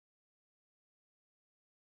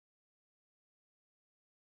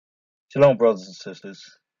Shalom, brothers and sisters.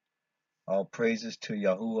 All praises to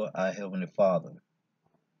Yahuwah, our Heavenly Father.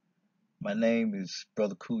 My name is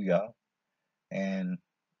Brother Kuya, and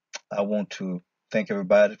I want to thank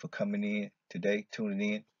everybody for coming in today, tuning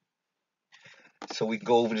in, so we can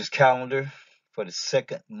go over this calendar for the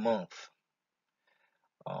second month.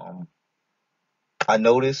 Um, I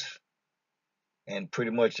noticed, and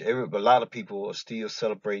pretty much a lot of people are still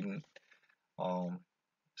celebrating um,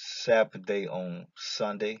 Sabbath day on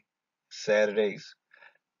Sunday, Saturdays.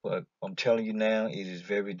 But I'm telling you now, it is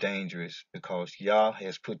very dangerous because Yah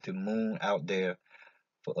has put the moon out there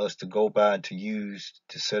for us to go by to use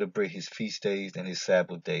to celebrate his feast days and his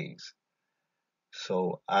Sabbath days.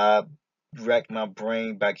 So I racked my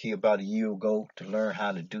brain back here about a year ago to learn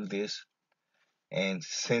how to do this. And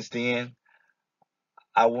since then,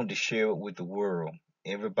 I want to share it with the world.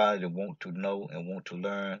 Everybody that want to know and want to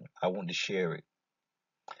learn, I want to share it.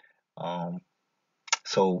 Um,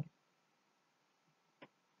 so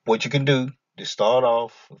what you can do to start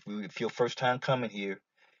off, if you're first time coming here,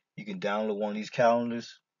 you can download one of these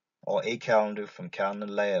calendars or a calendar from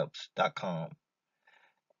calendarlabs.com.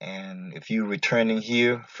 And if you're returning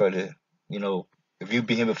here for if you've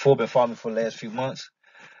been here before, been following me for the last few months,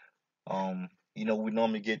 we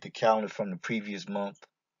normally get the calendar from the previous month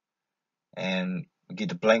and we get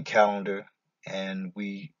the blank calendar and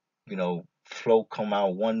we, flow come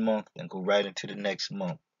out 1 month and go right into the next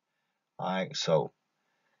month. All right, so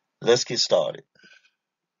let's get started.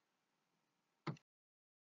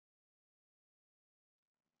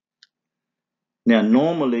 Now,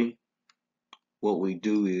 normally what we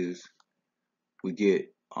do is we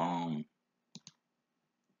get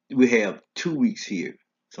we have 2 weeks here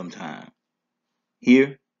sometime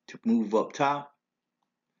here to move up top,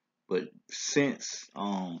 but since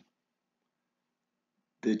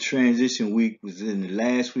the transition week was in the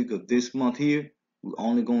last week of this month here, we're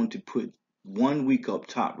only going to put 1 week up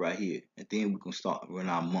top right here, and then we're going to start run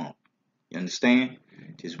our month. You understand?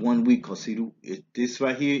 Just 1 week, because see, this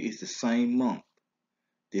right here is the same month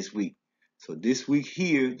this week. So this week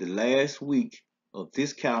here, the last week of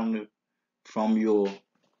this calendar from your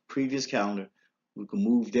previous calendar, we can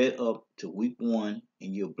move that up to week 1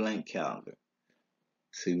 in your blank calendar.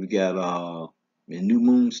 See, we got the new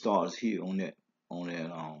moon starts here on that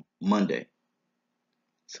Monday.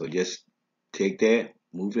 So just take that,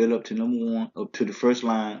 move that up to number 1, up to the first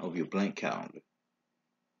line of your blank calendar.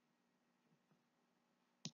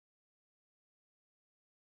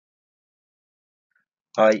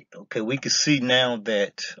 All right, okay, we can see now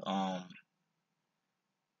that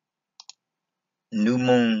new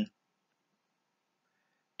moon,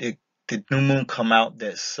 the, the new moon come out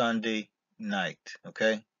that Sunday night,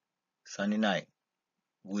 okay? Sunday night,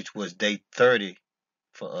 which was day 30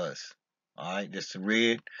 for us. All right, that's the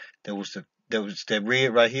red. That was that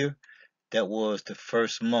red right here. That was the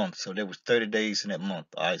first month. So there was 30 days in that month.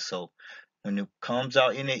 All right, so when it comes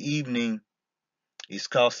out in the evening, it's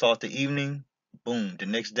called start the evening. Boom. The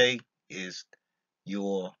next day is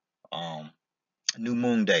your new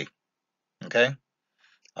moon day. Okay.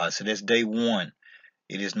 All right. So that's day 1.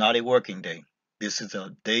 It is not a working day. This is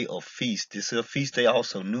a day of feast. This is a feast day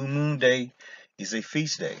also. New moon day is a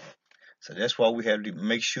feast day. So that's why we have to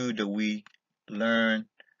make sure that we learn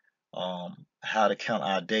how to count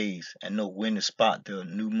our days and know when to spot the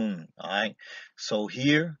new moon. All right. So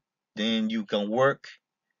here, then you can work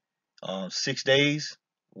 6 days.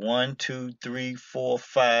 1, 2, 3, 4,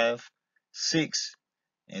 5, 6,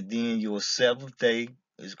 and then your seventh day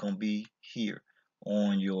is gonna be here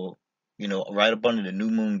on your, right up under the new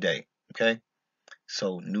moon day. Okay.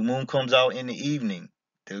 So new moon comes out in the evening.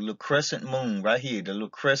 The little crescent moon right here, the little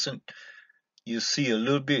crescent, you'll see a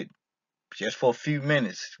little bit just for a few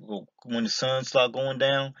minutes. When the sun start going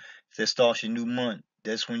down, that starts your new month.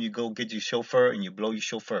 That's when you go get your chauffeur and you blow your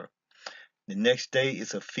chauffeur. The next day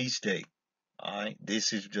is a feast day. All right,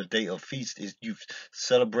 this is the day of feast. Is you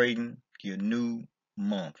celebrating your new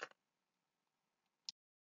month.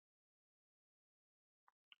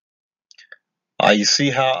 You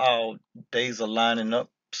see how our days are lining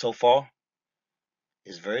up so far?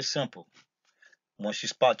 It's very simple. Once you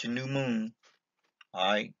spot your new moon,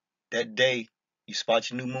 all right, that day you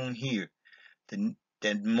spot your new moon here. The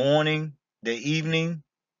that morning, the evening,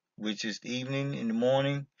 which is evening in the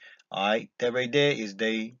morning. All right, that right there is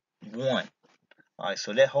day 1. All right,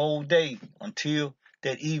 so that whole day until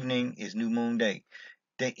that evening is new moon day.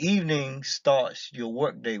 The evening starts your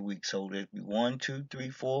workday week, so there's 1, 2, 3,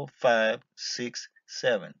 4, 5, 6,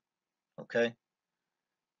 7. Okay,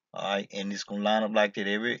 all right, and it's gonna line up like that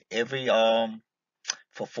every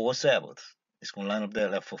for 4 Sabbaths. It's gonna line up there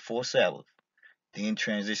like for 4 Sabbaths. Then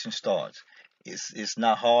transition starts. It's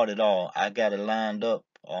not hard at all. I got it lined up,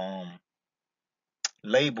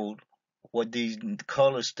 labeled what these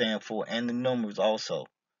colors stand for and the numbers also.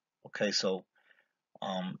 Okay, so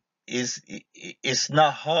um, it's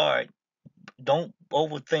not hard. Don't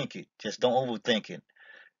overthink it. Just don't overthink it.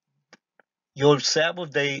 Your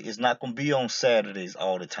Sabbath day is not going to be on Saturdays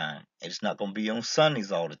all the time. It's not going to be on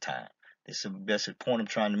Sundays all the time. That's the point I'm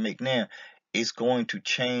trying to make now. It's going to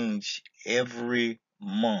change every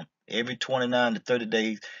month. Every 29 to 30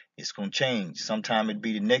 days, it's going to change. Sometime it'll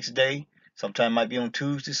be the next day. Sometime it might be on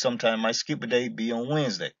Tuesday. Sometime it might skip a day, be on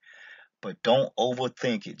Wednesday. But don't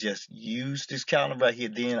overthink it. Just use this calendar right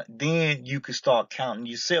here. Then you can start counting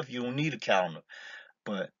yourself. You don't need a calendar.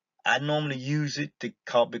 But I normally use it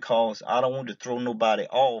because I don't want to throw nobody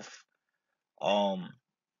off. Um,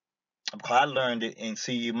 because I learned it, and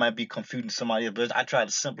see, it might be confusing to somebody else, but I try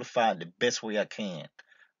to simplify it the best way I can.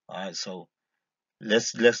 All right, so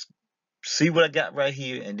let's see what I got right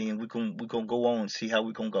here, and then we gonna go on and see how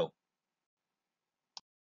we gonna go.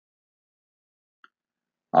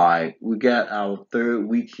 All right, we got our third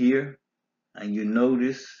week here, and you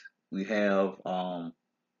notice we have a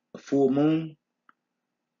full moon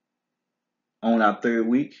on our third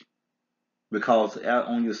week because out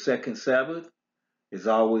on your second Sabbath is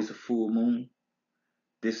always a full moon.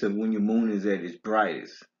 This is when your moon is at its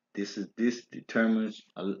brightest. This determines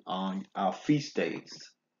our feast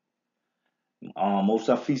days. Most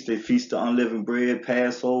of our feast days, Feast of Unleavened Bread,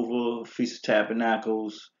 Passover, Feast of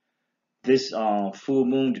Tabernacles. This full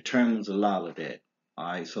moon determines a lot of that. All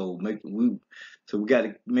right, so we got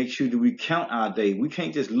to make sure that we count our days. We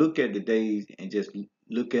can't just look at the days and just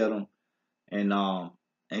look at them and um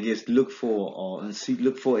and just look for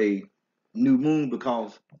a new moon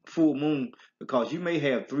because full moon because you may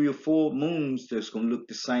have 3 or 4 moons that's gonna look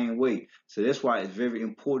the same way. So that's why it's very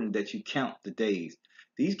important that you count the days.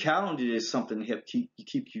 These calendars is something to help keep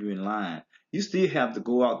you in line. You still have to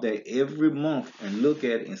go out there every month and look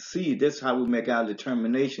at it and see. That's how we make our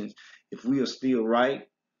determinations if we are still right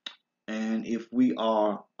and if we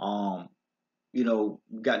are got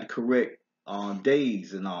the correct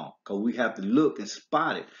days and all, because we have to look and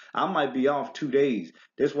spot it. I might be off 2 days.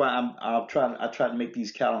 That's why I try to make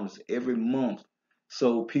these calendars every month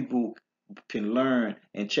so people can learn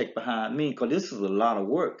and check behind me, because this is a lot of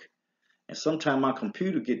work. And sometimes my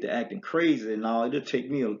computer get to acting crazy and all. It'll take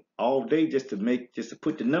me all day just to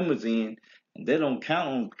put the numbers in, and they don't count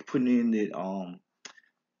on putting in the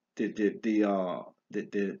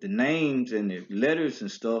names and the letters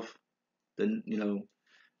and stuff.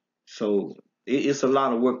 So it's a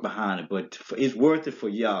lot of work behind it, but it's worth it for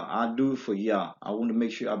y'all. I do it for y'all. I want to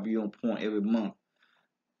make sure I be on point every month.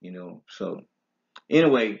 So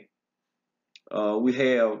anyway, we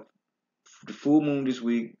have the full moon this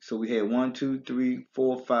week. So we had 1, 2, 3,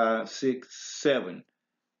 4, 5, 6, 7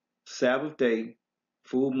 Sabbath day,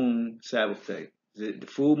 full moon, Sabbath day. The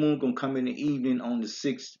full moon gonna come in the evening on the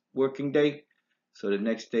sixth working day. So the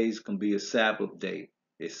next day is gonna be a Sabbath day.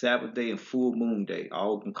 It's Sabbath day and full moon day.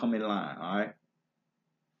 All can come in line. All right.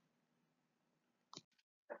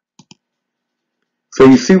 So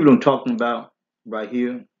you see what I'm talking about right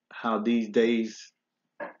here? How these days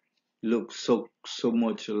look so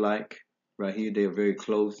much alike. Right here, they're very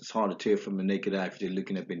close. It's hard to tell from the naked eye if you're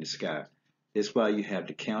looking up in the sky. That's why you have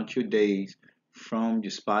to count your days from the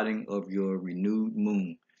spotting of your renewed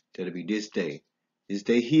moon. That'll be this day. This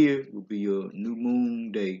day here will be your new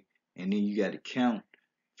moon day, and then you got to count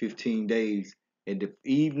 15 days. At the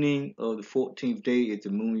evening of the 14th day, if the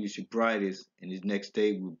moon is your brightest, and this next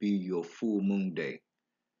day will be your full moon day.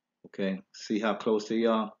 Okay, see how close they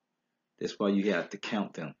are? That's why you have to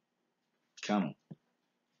count them. Count them.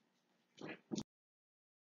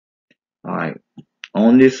 All right.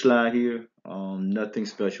 On this slide here, nothing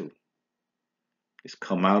special. Just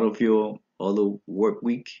come out of your other work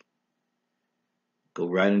week, go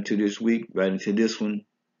right into this week, right into this one.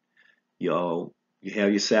 You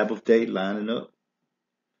have your Sabbath day lining up,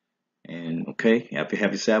 and okay, after you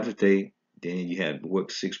have your Sabbath day, then you have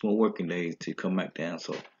work 6 more working days to come back down.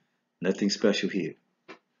 So nothing special here.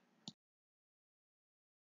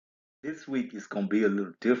 This week is gonna be a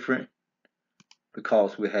little different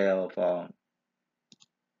because we have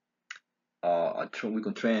we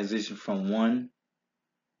can transition from one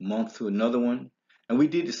month to another one. And we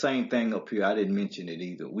did the same thing up here. I didn't mention it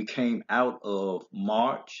either. We came out of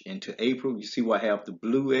March into April. You see where I have the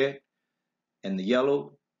blue at and the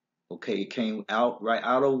yellow? Okay, it came out right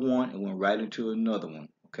out of one and went right into another one.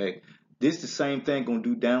 Okay, this is the same thing gonna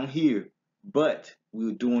do down here, but we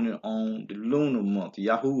were doing it on the lunar month,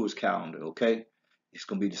 Yahuwah's calendar. Okay, it's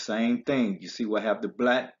gonna be the same thing. You see where I have the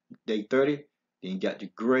black day 30, then you got the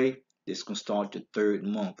gray It's gonna start the third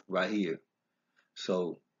month right here.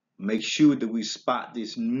 So make sure that we spot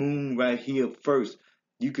this moon right here first.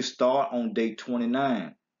 You can start on day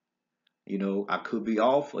 29. You know, I could be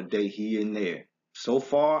off a day here and there. So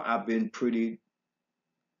far, I've been pretty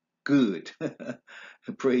good.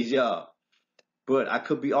 Praise y'all. But I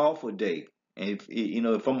could be off a day. And if you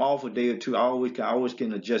know, if I'm off a day or two, I always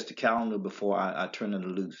can adjust the calendar before I turn it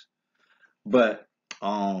loose. But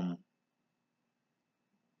um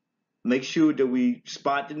make sure that we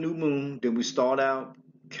spot the new moon, then we start out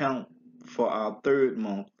count for our third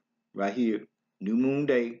month right here. New moon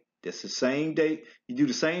day. That's the same day. You do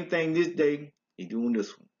the same thing this day, you're doing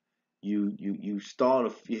this one. You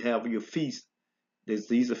have your feast.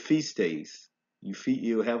 These are feast days.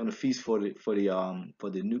 You're having a feast for the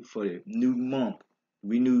new month,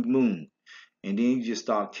 renewed moon. And then you just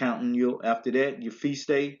start counting your after that, your feast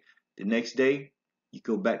day, the next day, you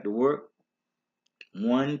go back to work.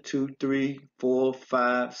 1, 2, 3, 4,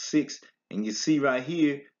 5, 6. And you see right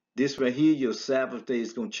here, this right here, your Sabbath day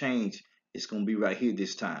is going to change. It's going to be right here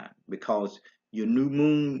this time because your new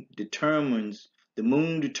moon the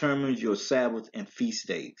moon determines your Sabbath and feast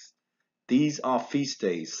days. These are feast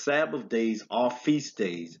days. Sabbath days are feast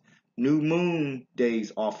days. New moon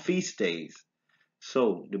days are feast days.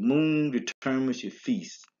 So the moon determines your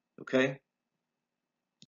feast. Okay?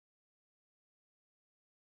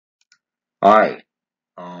 All right.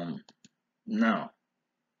 Um, Now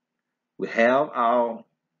we have our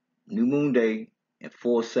new moon day and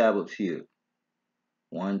 4 Sabbaths here.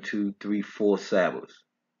 1, 2, 3, 4 Sabbaths.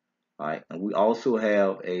 All right, and we also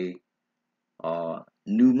have a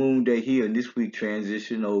new moon day here, and this week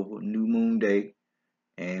transition over new moon day,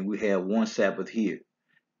 and we have 1 Sabbath here.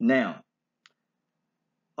 Now,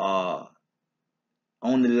 uh,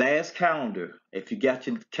 on the last calendar, if you got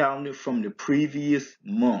your calendar from the previous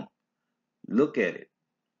month, look at it.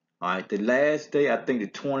 All right, the last day, I think the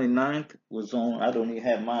 29th was on. I don't even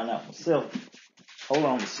have mine out myself. Hold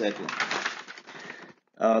on a second.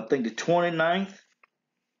 I think the 29th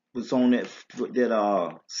was on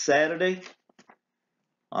that Saturday.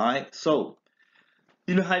 All right, so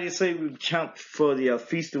you know how they say we count for the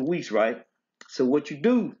feast of weeks, right? So what you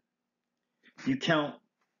do, you count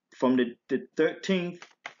from the 13th,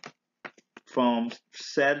 from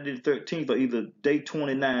Saturday the 13th, or either day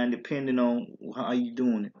 29, depending on how you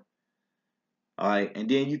doing it. All right, and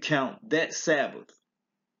then you count that Sabbath.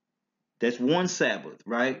 That's 1 Sabbath,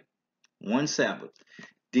 right? 1 Sabbath.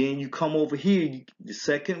 Then you come over here, the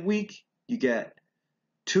second week, you got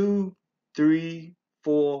 2, 3,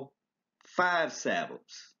 4, 5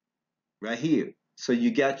 Sabbaths right here. So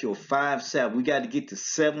you got your 5 Sabbaths. We got to get to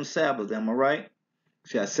 7 Sabbaths. Am I right?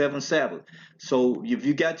 So you got 7 Sabbaths. So if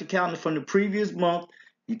you got your calendar from the previous month,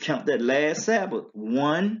 you count that last Sabbath.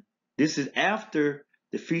 One. This is after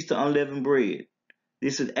the Feast of Unleavened Bread.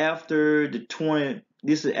 This is after the 20.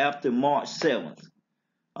 This is after March 7th.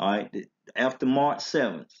 All right. After March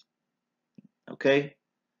 7th. Okay.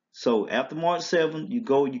 So after March 7th,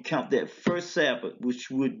 you count that first Sabbath, which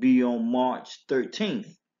would be on March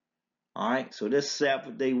 13th. All right, so that's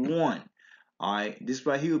Sabbath day 1. All right, this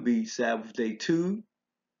right here will be Sabbath day 2,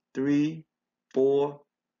 3, 4,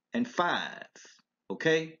 and 5.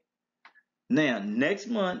 Okay, now next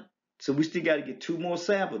month, so we still got to get 2 more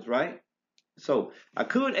Sabbaths, right? So I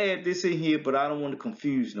could add this in here, but I don't want to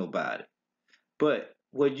confuse nobody. But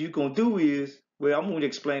what you're going to do is, well, I'm going to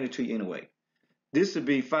explain it to you anyway. This would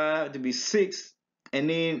be 5, to be 6, and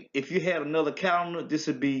then if you had another calendar, this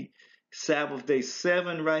would be Sabbath day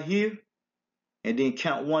 7 right here, and then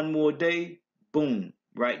count 1 more day. Boom,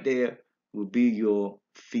 right there will be your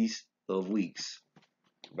Feast of Weeks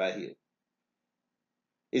right here.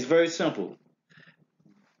 It's very simple.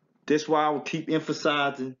 That's why I will keep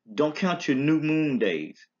emphasizing, don't count your new moon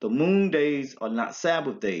days. The moon days are not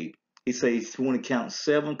Sabbath days. It says you want to count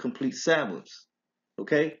 7 complete Sabbaths.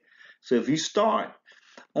 Okay? So if you start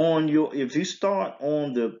on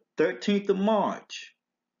the 13th of March,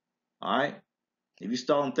 all right? If you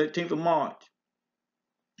start on 13th of March,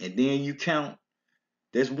 and then you count,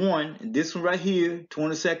 that's 1, and this one right here,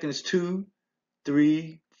 22nd is 2,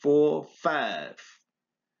 3, 4, 5.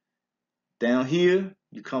 Down here,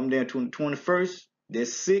 you come down to the 21st,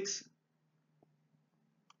 that's 6,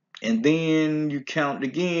 and then you count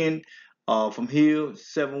again from here,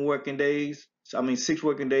 7 working days. I mean 6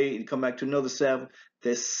 working days, you come back to another Sabbath,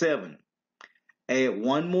 that's 7. Add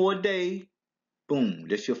 1 more day. Boom,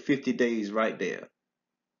 that's your 50 days right there.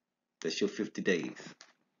 That's your 50 days.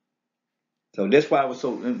 So that's why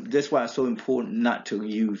it's so important not to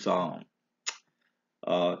use not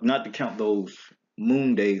to count those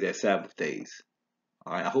moon days as Sabbath days.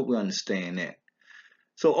 All right, I hope we understand that.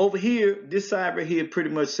 So over here, this side right here,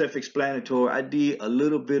 pretty much self-explanatory. I did a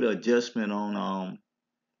little bit of adjustment on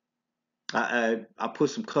I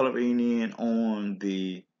put some coloring in on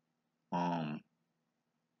um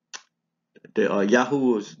the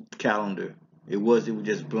Yahoo's calendar. It was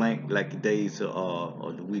just blank like the days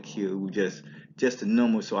of the week here. It was just a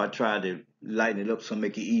number. So I tried to lighten it up so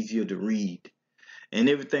make it easier to read. And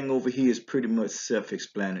everything over here is pretty much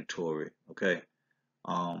self-explanatory. Okay.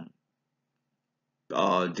 Um,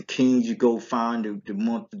 the Kings, you go find the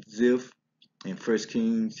month Zif in First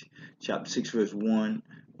Kings chapter 6 verse 1.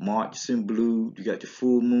 March in blue. You got the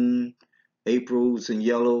full moon. April's in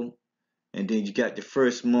yellow. And then you got the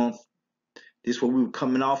first month. This is what we were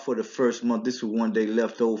coming off for the first month. This was one day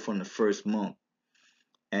left over from the first month.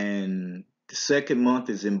 And the second month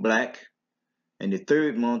is in black. And the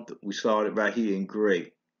third month, we started right here in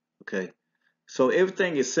gray. Okay. So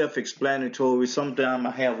everything is self-explanatory. Sometimes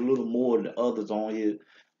I have a little more than others on here.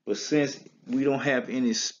 But since we don't have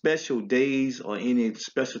any special days or any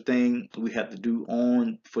special thing we have to do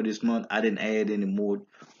on for this month, I didn't add any more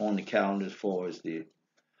on the calendar as far as the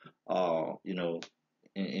you know,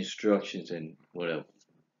 instructions and whatever.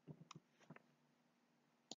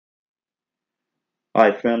 All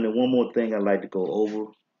right, family, one more thing I'd like to go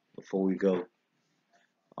over before we go.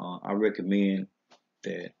 I recommend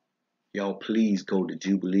that y'all please go to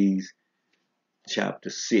Jubilees chapter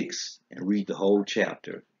 6 and read the whole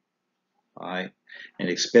chapter. All right, and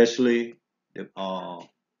especially the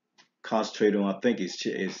concentrate on, I think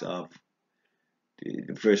the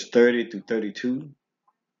verse 30 to 32,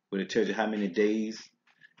 where it tells you how many days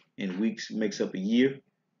and weeks makes up a year.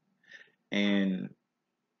 And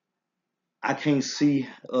I can't see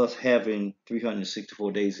us having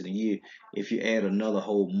 364 days in a year if you add another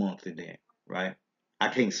whole month in there, right? I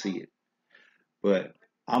can't see it. But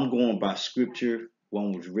I'm going by scripture.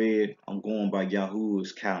 One was read. I'm going by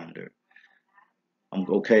Yahuwah's calendar. I'm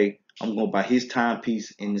okay. I'm going by his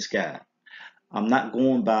timepiece in the sky. I'm not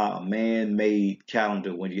going by a man-made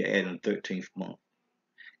calendar when you add in the 13th month.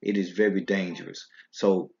 It is very dangerous.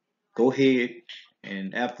 So go ahead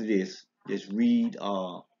and after this, just read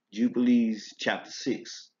Jubilees chapter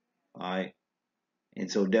 6. All right. And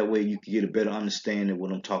so that way you can get a better understanding of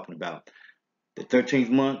what I'm talking about. The 13th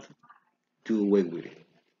month, do away with it.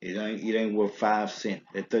 It ain't worth 5 cents.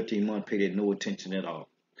 That 13th month paid it no attention at all.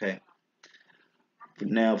 Okay. But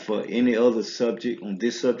now for any other subject on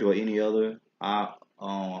this subject or any other, I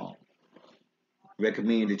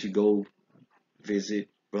recommend that you go visit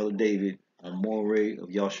Brother David on Moray of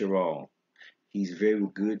Yasharal. He's a very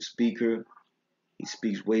good speaker. He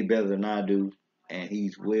speaks way better than I do, and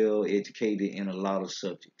he's well educated in a lot of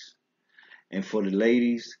subjects. And for the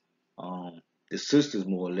ladies, the sisters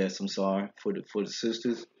more or less, I'm sorry, for the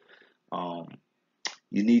sisters, um,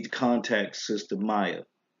 you need to contact Sister Maya.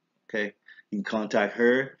 Okay, you can contact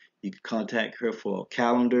her. You can contact her for a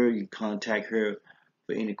calendar. You can contact her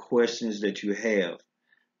for any questions that you have.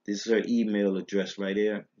 This is her email address right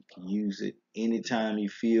there. You can use it anytime you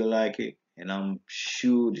feel like it, and I'm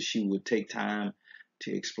sure that she will take time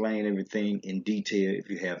to explain everything in detail if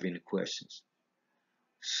you have any questions.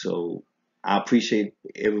 So I appreciate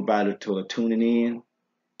everybody for tuning in,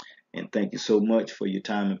 and thank you so much for your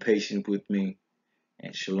time and patience with me,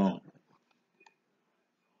 and shalom.